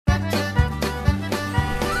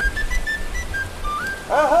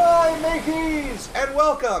Yankees! And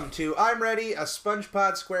welcome to I'm Ready, a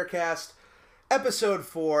SpongePod Squarecast, episode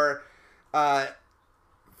 4.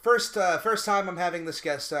 First time I'm having this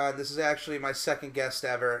guest on. This is actually my second guest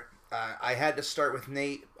ever. I had to start with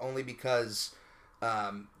Nate only because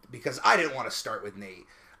I didn't want to start with Nate.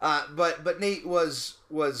 But Nate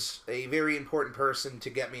was a very important person to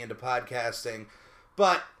get me into podcasting.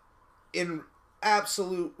 But in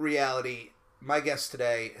absolute reality, my guest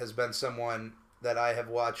today has been someone that I have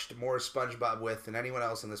watched more SpongeBob with than anyone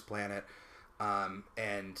else on this planet.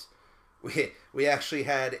 And we actually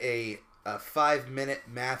had a 5-minute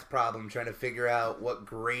math problem trying to figure out what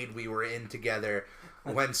grade we were in together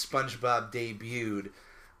when SpongeBob debuted,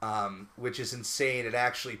 which is insane. It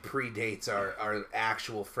actually predates our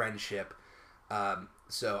actual friendship.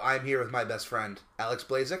 So I'm here with my best friend, Alex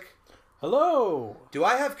Blazik. Hello! Do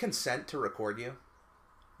I have consent to record you?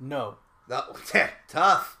 No.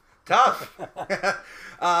 Tough.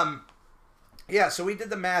 Yeah, so we did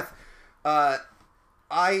the math. I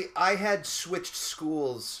had switched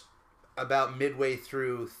schools about midway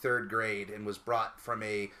through 3rd grade and was brought from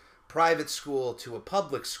a private school to a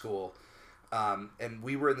public school. And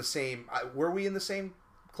we were in the same... were we in the same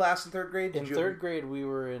class in 3rd grade? In 3rd grade, we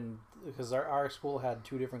were in... Because our school had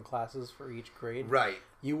 2 different classes for each grade. Right.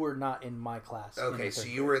 You were not in my class. Okay, so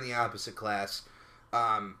you were in the opposite class.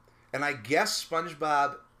 And I guess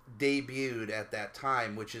SpongeBob debuted at that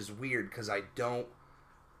time, which is weird because I don't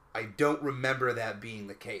remember that being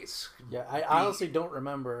the case. Yeah, I honestly don't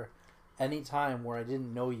remember any time where I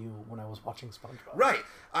didn't know you when I was watching SpongeBob. Right.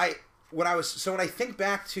 When I think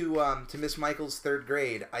back to Miss Michael's 3rd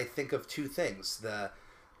grade, I think of 2 things.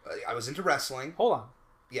 I was into wrestling. Hold on.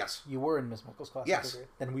 Yes. You were in Miss Michael's class. Yes.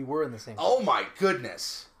 Then we were in the same class. Oh my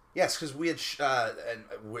goodness. Yes, because we had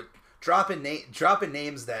we're dropping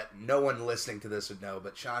names that no one listening to this would know,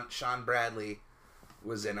 but Sean Bradley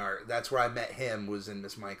was in our... That's where I met him, was in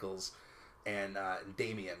Miss Michael's, and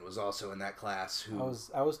Damien was also in that class.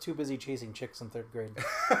 I was too busy chasing chicks in 3rd grade.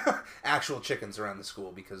 Actual chickens around the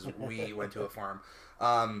school because we went to a farm.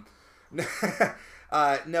 No,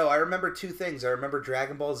 I remember 2 things. I remember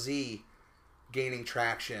Dragon Ball Z gaining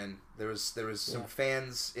traction. There was some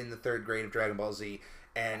fans in the 3rd grade of Dragon Ball Z,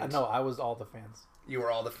 and no, I was all the fans. You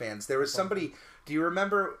were all the fans. There was somebody... Do you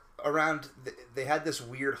remember around... They had this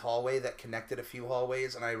weird hallway that connected a few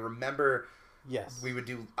hallways, and I remember... Yes. We would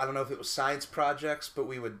do... I don't know if it was science projects, but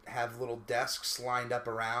we would have little desks lined up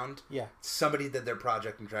around. Yeah. Somebody did their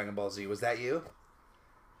project in Dragon Ball Z. Was that you?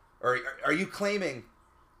 Or are you claiming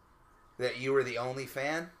that you were the only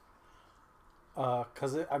fan? But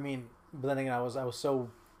then again, I was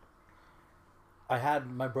so... I had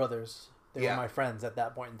my brothers... They were my friends at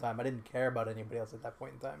that point in time. I didn't care about anybody else at that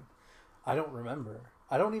point in time. I don't remember.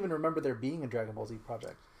 I don't even remember there being a Dragon Ball Z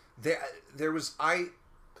project. There was...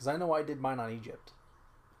 Because I know I did mine on Egypt.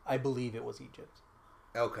 I believe it was Egypt.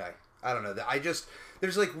 Okay. I don't know.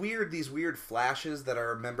 There's like these weird flashes that I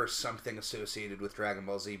remember something associated with Dragon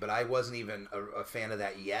Ball Z, but I wasn't even a fan of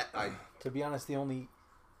that yet. To be honest, the only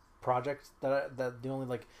project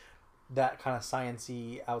that kind of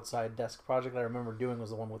sciencey outside desk project I remember doing was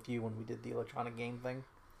the one with you when we did the electronic game thing.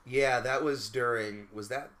 Yeah, that was during...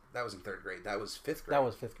 That was in 3rd grade. That was 5th grade. That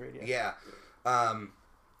was 5th grade, yeah. Yeah.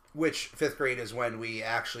 Which 5th grade is when we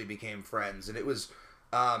actually became friends. And it was...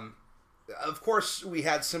 of course, we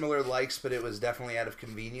had similar likes, but it was definitely out of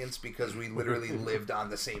convenience because we literally lived on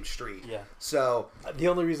the same street. Yeah. So... The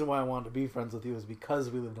only reson why I wanted to be friends with you was because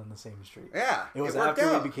we lived on the same street. Yeah. It was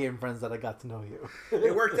after we became friends that I got to know you.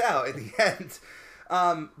 It worked out in the end.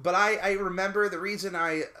 But I remember the reason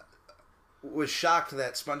I was shocked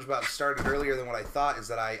that SpongeBob started earlier than what I thought is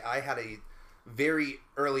that I had a very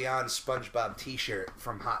early on SpongeBob t-shirt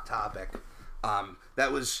from Hot Topic.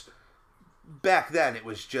 That was... Back then, it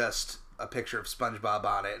was just a picture of SpongeBob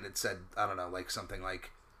on it, and it said, I don't know, like something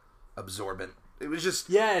like absorbent. It was just...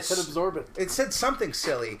 Yeah, it said absorbent. It said something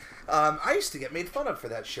silly. I used to get made fun of for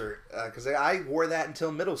that shirt, because I wore that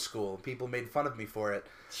until middle school. People made fun of me for it.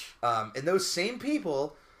 And those same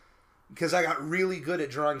people, because I got really good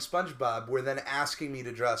at drawing SpongeBob, were then asking me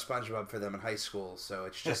to draw SpongeBob for them in high school. So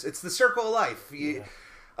it's just... it's the circle of life.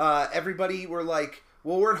 Everybody were like...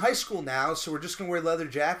 Well, we're in high school now, so we're just going to wear leather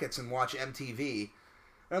jackets and watch MTV.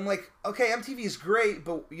 And I'm like, okay, MTV is great,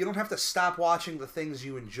 but you don't have to stop watching the things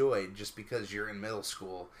you enjoyed just because you're in middle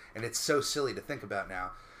school. And it's so silly to think about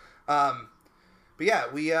now. But yeah,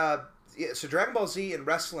 so Dragon Ball Z and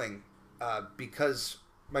wrestling, because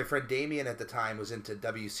my friend Damien at the time was into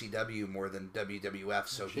WCW more than WWF,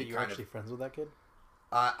 so he kind of... actually friends with that kid?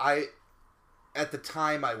 At the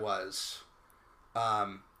time I was...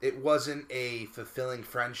 It wasn't a fulfilling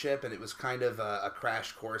friendship, and it was kind of a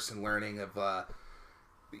crash course in learning of,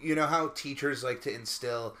 you know how teachers like to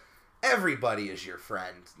instill everybody is your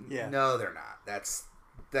friend. Yeah. No, they're not. That's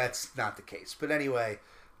not the case. But anyway,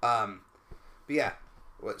 but yeah.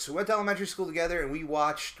 So we went to elementary school together, and we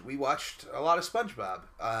watched a lot of SpongeBob.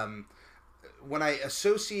 When I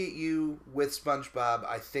associate you with SpongeBob,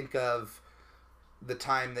 I think of the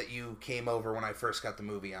time that you came over when I first got the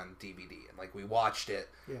movie on DVD, and like we watched it.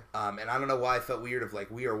 Yeah. And I don't know why I felt weird of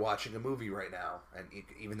like we are watching a movie right now, and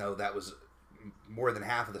even though that was more than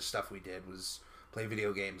half of the stuff we did was play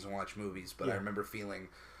video games and watch movies, but I remember feeling,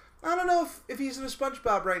 I don't know if he's in a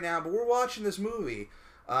SpongeBob right now, but we're watching this movie.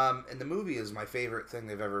 And the movie is my favorite thing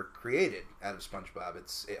they've ever created out of SpongeBob.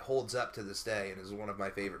 It holds up to this day and is one of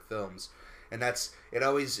my favorite films. And it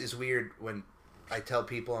always is weird when I tell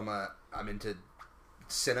people I'm into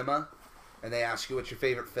cinema, and they ask you what's your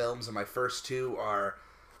favorite films, and my first two are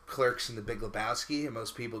Clerks and The Big Lebowski, and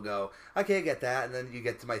most people go, okay, I get that, and then you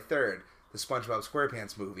get to my third, the SpongeBob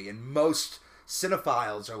SquarePants movie, and most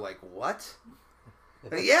cinephiles are like, what?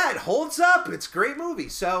 And yeah, it holds up. It's a great movie.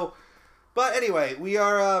 So, but anyway, we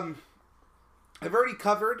are, I've already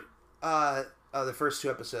covered the first two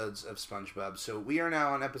episodes of SpongeBob, so we are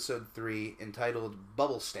now on episode 3, entitled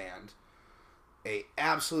Bubble Stand, a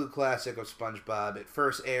absolute classic of SpongeBob. It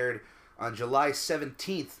first aired on July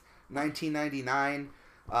 17th, 1999,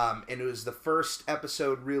 and it was the first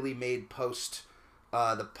episode really made post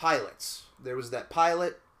the pilots. There was that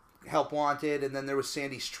pilot, Help Wanted, and then there was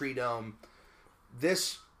Sandy's Tree Dome.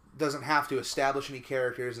 This doesn't have to establish any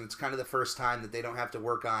characters, and it's kind of the first time that they don't have to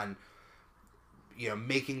work on, you know,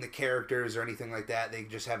 making the characters or anything like that. They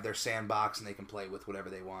just have their sandbox and they can play with whatever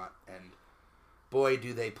they want, and boy,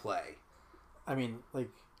 do they play. I mean, like,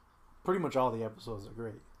 pretty much all the episodes are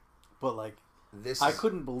great, but like, I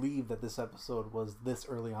couldn't believe that this episode was this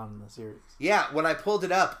early on in the series. Yeah, when I pulled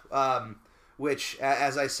it up, which,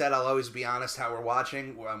 as I said, I'll always be honest how we're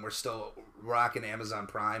watching. We're still rocking Amazon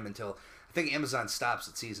Prime until, I think Amazon stops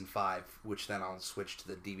at season 5, which then I'll switch to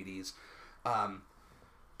the DVDs. And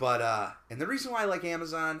the reason why I like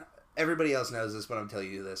Amazon, everybody else knows this, but I'm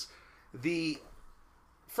telling you this. The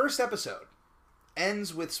first episode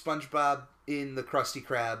ends with SpongeBob in the Krusty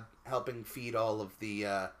Krab helping feed all of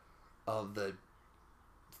the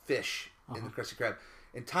fish in the Krusty Krab.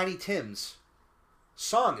 And Tiny Tim's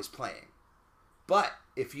song is playing. But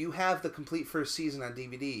if you have the complete first season on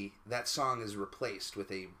DVD, that song is replaced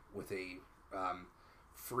with a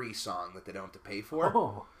free song that they don't have to pay for.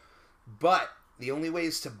 Oh. But the only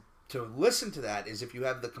ways to listen to that is if you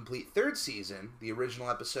have the complete third season. The original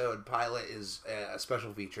episode pilot is a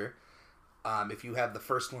special feature. If you have the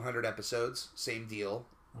first 100 episodes, same deal,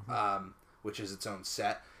 which is its own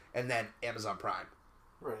set. And then Amazon Prime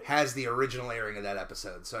has the original airing of that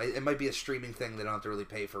episode. So it might be a streaming thing. They don't have to really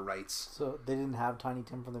pay for rights. So they didn't have Tiny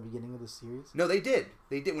Tim from the beginning of the series? No, they did.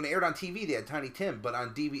 They did. When it aired on TV, they had Tiny Tim. But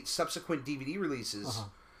on subsequent DVD releases,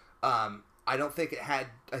 I don't think it had...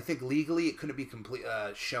 I think legally it couldn't be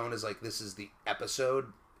shown as like, this is the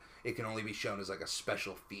episode. It can only be shown as like a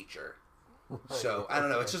special feature. So, I don't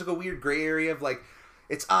know. It's just like a weird gray area of like,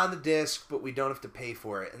 it's on the disc, but we don't have to pay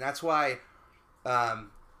for it. And that's why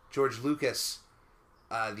George Lucas,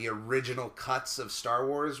 the original cuts of Star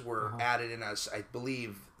Wars were added in as, I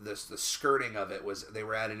believe, the skirting of it was, they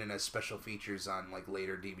were added in as special features on like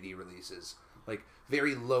later DVD releases. Like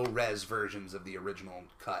very low-res versions of the original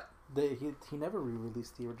cut. He never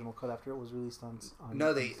re-released the original cut after it was released on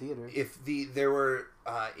theater. There were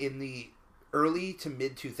in the early to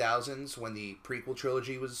mid 2000s when the prequel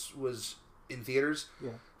trilogy was in theaters.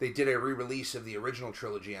 Yeah. They did a re-release of the original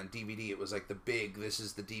trilogy on DVD. It was like this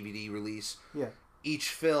is the DVD release. Yeah. Each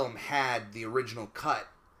film had the original cut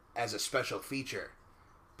as a special feature,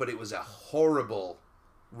 but it was a horrible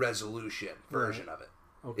resolution version of it.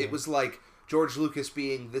 Okay. It was like George Lucas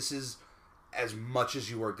being, this is as much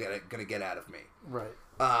as you are going to get out of me. Right.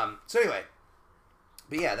 So anyway,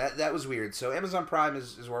 but yeah, that was weird. So Amazon Prime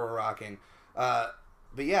is where we're rocking.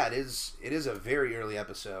 But yeah, it is a very early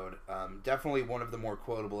episode. Definitely one of the more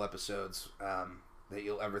quotable episodes that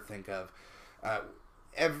you'll ever think of.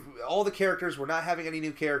 All the characters, we're not having any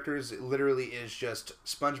new characters. It literally is just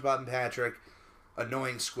SpongeBob and Patrick,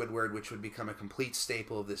 annoying Squidward, which would become a complete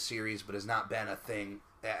staple of this series, but has not been a thing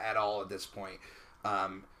at all at this point.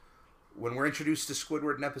 When we're introduced to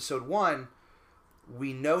Squidward in episode 1,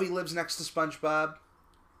 we know he lives next to SpongeBob.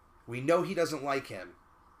 We know he doesn't like him,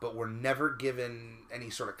 but we're never given any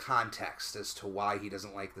sort of context as to why he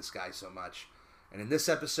doesn't like this guy so much. And in this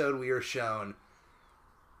episode, we are shown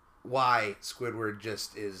why Squidward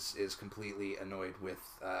just is completely annoyed with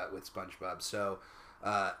SpongeBob. So,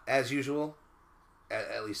 as usual,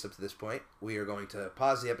 at least up to this point, we are going to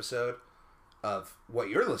pause the episode of what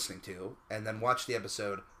you're listening to, and then watch the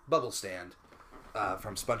episode Bubble Stand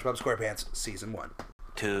from SpongeBob SquarePants Season 1.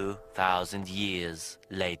 2,000 years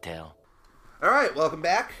later. All right, welcome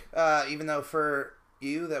back. Even though for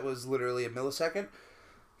you that was literally a millisecond,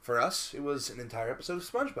 for us it was an entire episode of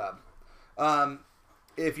SpongeBob.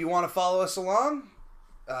 If you want to follow us along,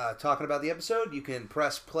 talking about the episode, you can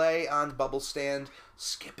press play on Bubble Stand,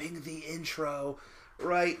 skipping the intro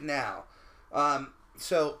right now.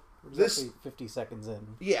 So this actually 50 seconds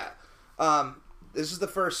in. Yeah. This is the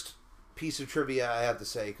first piece of trivia I have to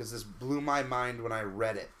say, because this blew my mind when I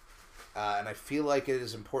read it. And I feel like it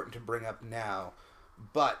is important to bring up now.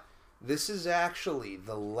 But this is actually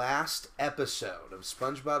the last episode of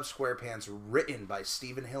SpongeBob SquarePants written by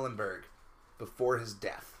Steven Hillenburg before his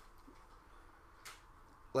death.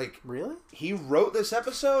 Like, really? He wrote this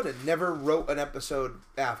episode and never wrote an episode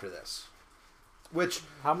after this. Which...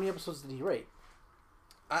 How many episodes did he write?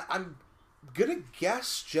 I'm gonna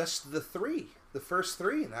guess just the 3. The first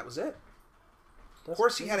 3, and that was it. Of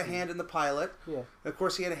course, he had a hand in the pilot. Yeah. And of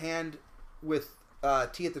course, he had a hand with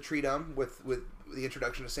Tea at the Tree Dome, with the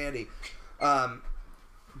introduction of Sandy.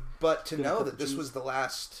 But to know that this was the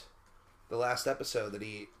last episode that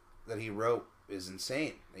he wrote is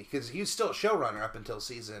insane, because he was still a showrunner up until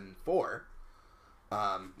season 4,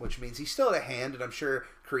 which means he still had a hand, and I'm sure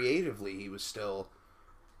creatively he was still,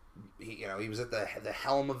 he was at the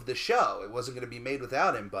helm of the show. It wasn't going to be made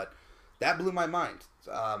without him, but that blew my mind.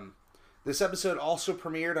 This episode also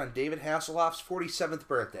premiered on David Hasselhoff's 47th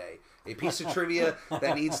birthday. A piece of trivia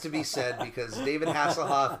that needs to be said, because David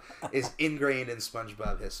Hasselhoff is ingrained in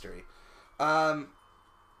SpongeBob history. Now,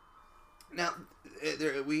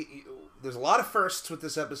 there's a lot of firsts with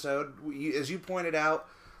this episode. As you pointed out,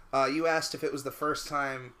 you asked if it was the first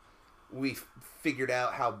time we figured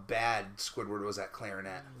out how bad Squidward was at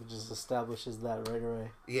clarinet. It just establishes that right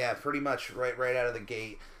away. Yeah, pretty much right out of the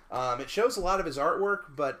gate. It shows a lot of his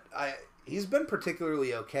artwork, but he's been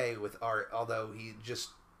particularly okay with art, although he just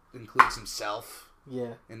includes himself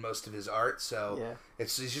in most of his art. So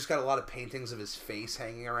he's just got a lot of paintings of his face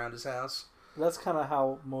hanging around his house. That's kind of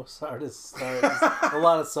how most artists start. A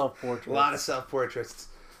lot of self-portraits. A lot of self-portraits.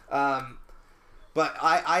 But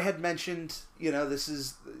I had mentioned, this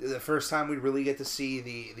is the first time we really get to see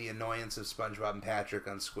the annoyance of SpongeBob and Patrick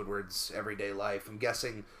on Squidward's everyday life. I'm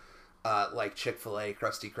guessing, like Chick-fil-A,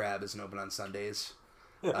 Krusty Krab isn't open on Sundays.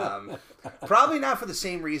 Probably not for the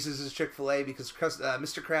same reasons as Chick-fil-A, because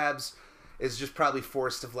Mr. Krabs is just probably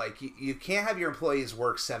forced of, like, you can't have your employees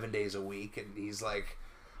work 7 days a week, and he's like,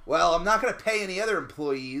 well, I'm not going to pay any other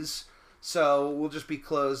employees, so we'll just be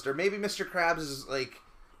closed. Or maybe Mr. Krabs is like,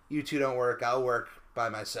 you two don't work, I'll work by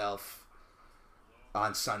myself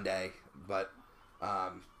on Sunday. But I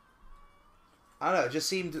don't know, it just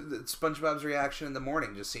seemed, SpongeBob's reaction in the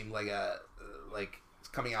morning just seemed like it's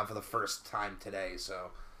coming out for the first time today. So,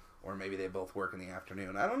 or maybe they both work in the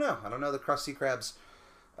afternoon. I don't know the Krusty Krab's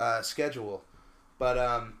schedule,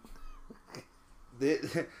 but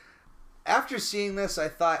after seeing this, I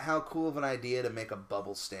thought how cool of an idea to make a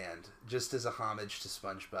bubble stand, just as a homage to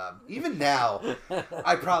SpongeBob. Even now,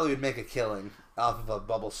 I probably would make a killing off of a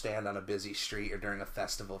bubble stand on a busy street or during a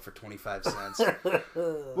festival for 25 cents.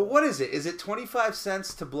 But what is it? Is it 25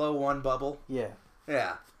 cents to blow one bubble? Yeah.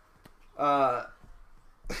 Yeah.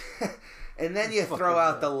 And then you throw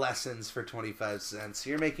out the lessons for 25 cents.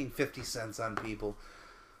 You're making 50 cents on people.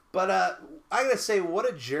 But I gotta say, what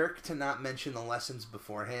a jerk to not mention the lessons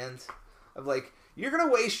beforehand. Of like, you're going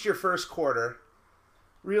to waste your first quarter,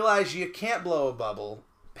 realize you can't blow a bubble,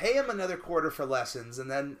 pay him another quarter for lessons, and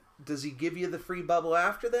then does he give you the free bubble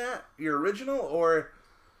after that, your original, or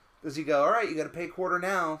does he go, all right, you got to pay a quarter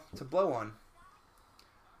now to blow one?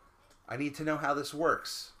 I need to know how this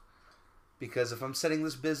works, because if I'm setting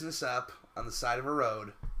this business up on the side of a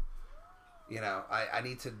road, I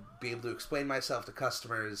need to be able to explain myself to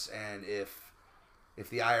customers, and if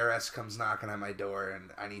the IRS comes knocking on my door and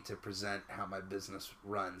I need to present how my business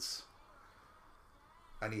runs,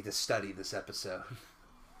 I need to study this episode.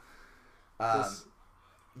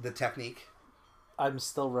 The technique. I'm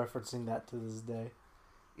still referencing that to this day.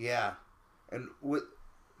 Yeah. And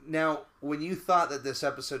now, when you thought that this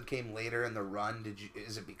episode came later in the run,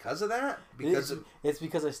 is it because of that? It's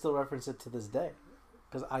because I still reference it to this day.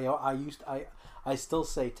 Because I still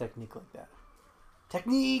say technique like that.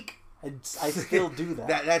 Technique! I still do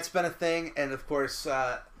that. That's been a thing, and of course,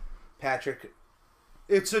 Patrick,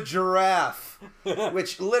 it's a giraffe,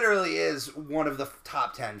 which literally is one of the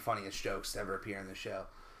top 10 funniest jokes to ever appear in the show.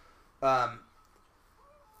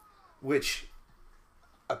 which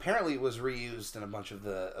apparently was reused in a bunch of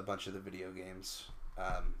the video games.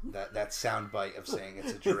 That soundbite of saying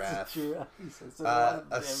it's a giraffe.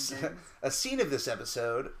 A scene of this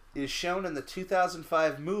episode is shown in the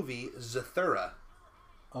 2005 movie Zathura.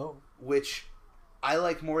 Oh. Which I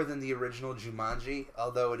like more than the original Jumanji,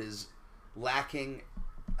 although it is lacking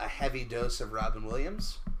a heavy dose of Robin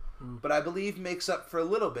Williams. But I believe makes up for a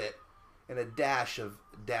little bit in a dash of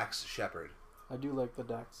Dax Shepard. I do like the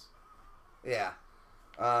Dax. Yeah.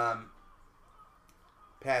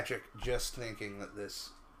 Patrick, just thinking that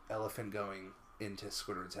this elephant going into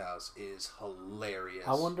Squidward's house is hilarious.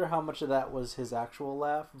 I wonder how much of that was his actual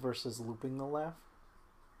laugh versus looping the laugh.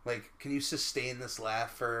 Like, can you sustain this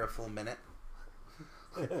laugh for a full minute?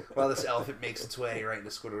 While this elephant makes its way right into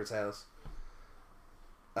Squidward's house.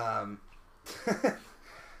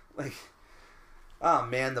 Like, oh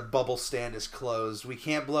man, the bubble stand is closed. We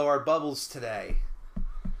can't blow our bubbles today.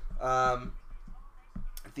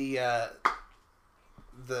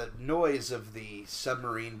 The noise of the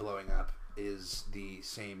submarine blowing up is the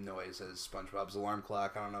same noise as SpongeBob's alarm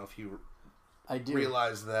clock. I don't know if you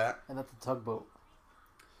realize that. And that's a tugboat.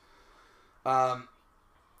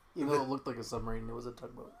 Even though it looked like a submarine, it was a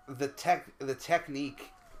tugboat. The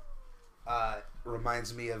technique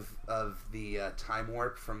reminds me of the time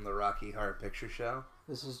warp from the Rocky Horror Picture Show.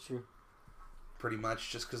 This is true. Pretty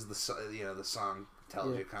much, just because the song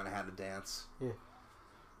tells you kind of how to dance. Yeah.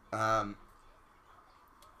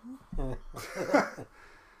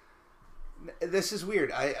 This is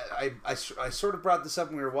weird. I sort of brought this up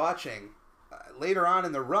when we were watching. Later on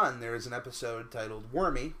in the run, there is an episode titled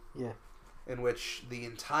Wormy. Yeah. In which the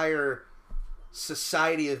entire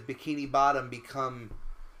society of Bikini Bottom become...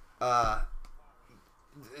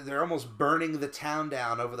 they're almost burning the town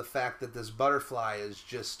down over the fact that this butterfly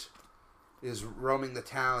is roaming the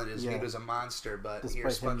town and is viewed as a monster. But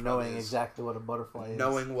despite him knowing exactly what a butterfly is.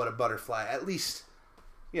 Knowing what a butterfly... At least...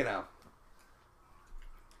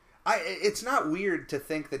 it's not weird to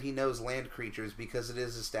think that he knows land creatures because it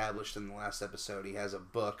is established in the last episode. He has a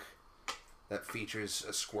book that features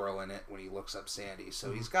a squirrel in it when he looks up Sandy.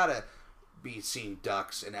 So he's got to be seeing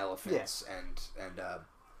ducks and elephants and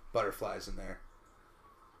butterflies in there.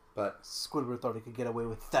 But Squidward thought he could get away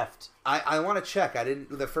with theft. I want to check.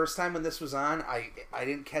 The first time when this was on, I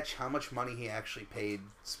didn't catch how much money he actually paid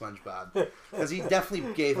SpongeBob, because he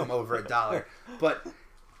definitely gave him over $1. But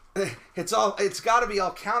it's got to be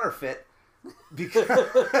all counterfeit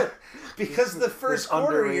because the first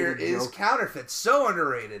quarter here is counterfeit, so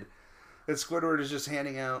underrated that Squidward is just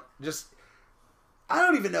handing out I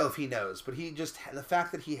don't even know if he knows, but the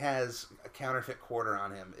fact that he has a counterfeit quarter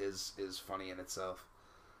on him is funny in itself.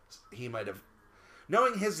 He might have,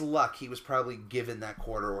 knowing his luck, he was probably given that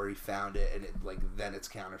quarter or he found it and then it's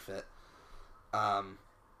counterfeit. I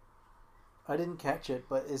didn't catch it,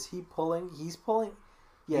 but is he pulling? He's pulling.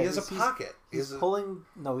 Yeah, he has a pocket. He's pulling.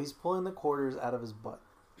 No, he's pulling the quarters out of his butt.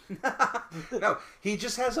 No, he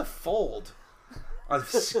just has a fold of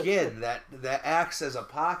skin that acts as a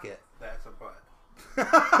pocket. That's a butt.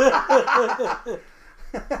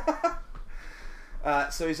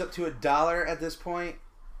 So he's up to $1 at this point.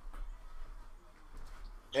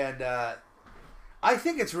 And I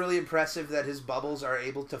think it's really impressive that his bubbles are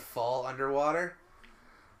able to fall underwater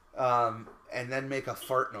and then make a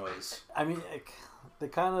fart noise. I mean, they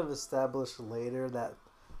kind of established later that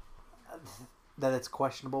it's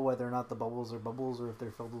questionable whether or not the bubbles are bubbles or if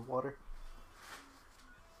they're filled with water.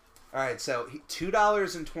 All right, so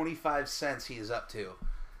 $2.25 he is up to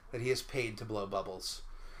that he has paid to blow bubbles.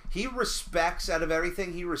 He respects, out of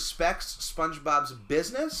everything, he respects SpongeBob's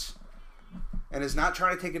business and is not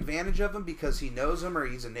trying to take advantage of him because he knows him or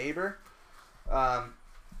he's a neighbor. And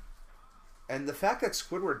the fact that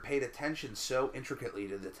Squidward paid attention so intricately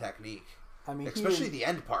to the technique, I mean, especially the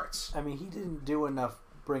end parts. I mean, he didn't do enough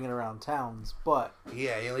bringing around towns, but...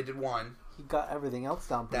 Yeah, he only did one. He got everything else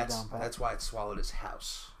down pat. That's why it swallowed his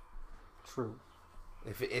house. True.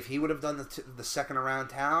 If he would have done the second around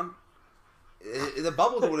town, the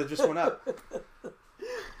bubbles would have just went up.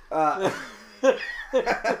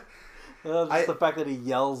 Just the fact that he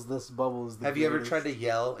yells this bubble is the Have you ever tried to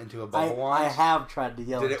yell into a bubble once? I have tried to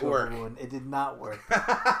yell into a bubble and it did not work.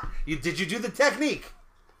 Did you do the technique?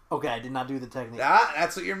 Okay, I did not do the technique.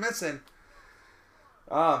 That's what you're missing.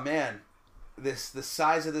 Oh man, the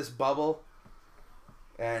size of this bubble,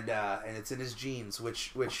 and it's in his jeans.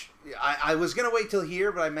 Which I was gonna wait till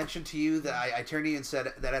here, but I mentioned to you that I turned to you and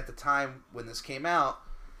said that at the time when this came out,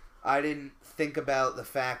 I didn't think about the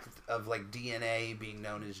fact of DNA being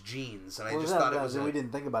known as genes, and I just thought it was. We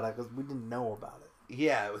didn't think about it because we didn't know about it.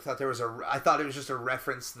 Yeah, I thought it was just a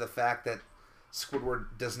reference to the fact that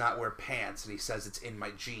Squidward does not wear pants, and he says it's in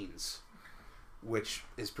my jeans, which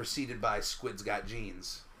is preceded by Squid's got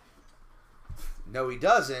jeans. No, he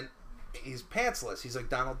doesn't. He's pantsless. He's like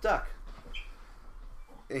Donald Duck.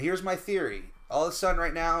 And here's my theory. All of a sudden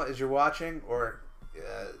right now, as you're watching,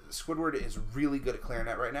 Squidward is really good at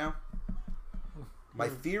clarinet right now. My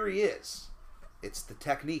theory is it's the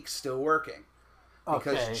technique still working.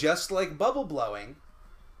 Because just like bubble blowing,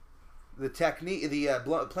 the technique,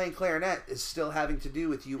 playing clarinet is still having to do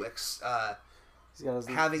with you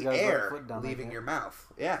having air leaving your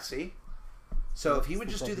mouth. Yeah, see? So if he would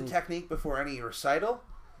just do the technique before any recital,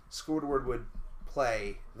 Squidward would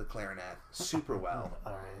play the clarinet super well.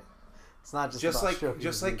 All right. It's not just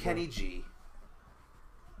like Kenny G.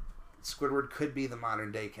 Squidward could be the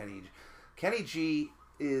modern day Kenny G. Kenny G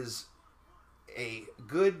is a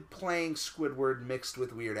good playing Squidward mixed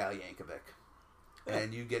with Weird Al Yankovic,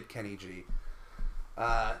 and you get Kenny G.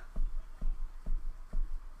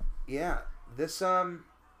 This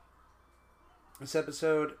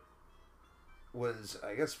episode was,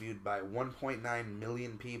 I guess, viewed by 1.9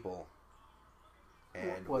 million people.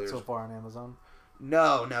 And what so far on Amazon?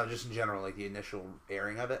 No, just in general, like the initial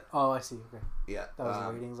airing of it. Oh, I see. Okay. Yeah, that was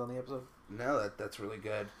the ratings on the episode. No, that's really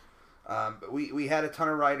good. But we had a ton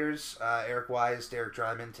of writers: Eric Wise, Derek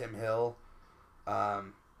Dryman, Tim Hill.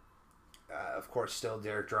 Of course, still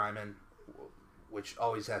Derek Dryman, which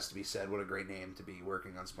always has to be said. What a great name to be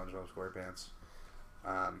working on SpongeBob SquarePants.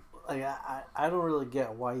 I don't really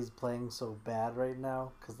get why he's playing so bad right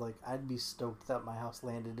now. Because I'd be stoked that my house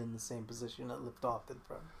landed in the same position it liftoff did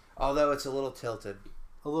from. Although it's a little tilted.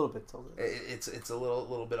 A little bit tilted. It's a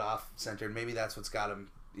little bit off centered. Maybe that's what's got him,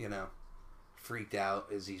 freaked out.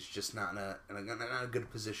 Is he's just not in a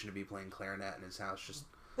good position to be playing clarinet, and his house just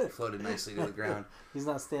floated nicely to the ground. He's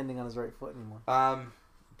not standing on his right foot anymore.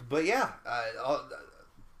 But yeah,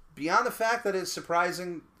 beyond the fact that it's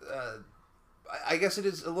surprising, I guess it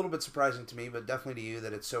is a little bit surprising to me, but definitely to you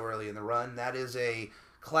that it's so early in the run. That is a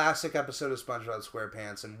classic episode of SpongeBob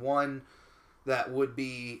SquarePants, and one that would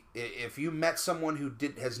be, if you met someone who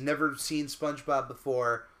has never seen SpongeBob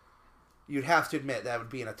before, you'd have to admit that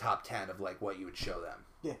would be in a top 10 of what you would show them.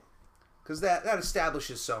 Yeah. Because that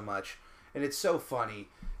establishes so much, and it's so funny,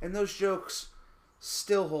 and those jokes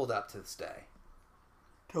still hold up to this day.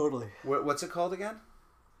 Totally. What's it called again?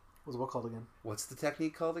 What's what called again? What's the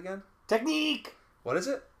technique called again? Technique! What is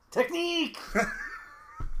it? Technique!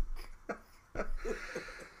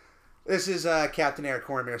 This is Captain Eric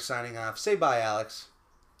Cormier signing off. Say bye, Alex.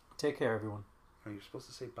 Take care, everyone. Oh, you're supposed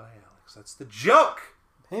to say bye, Alex. That's the joke!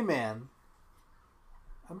 Hey, man.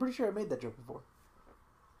 I'm pretty sure I made that joke before.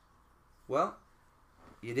 Well,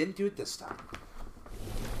 you didn't do it this time.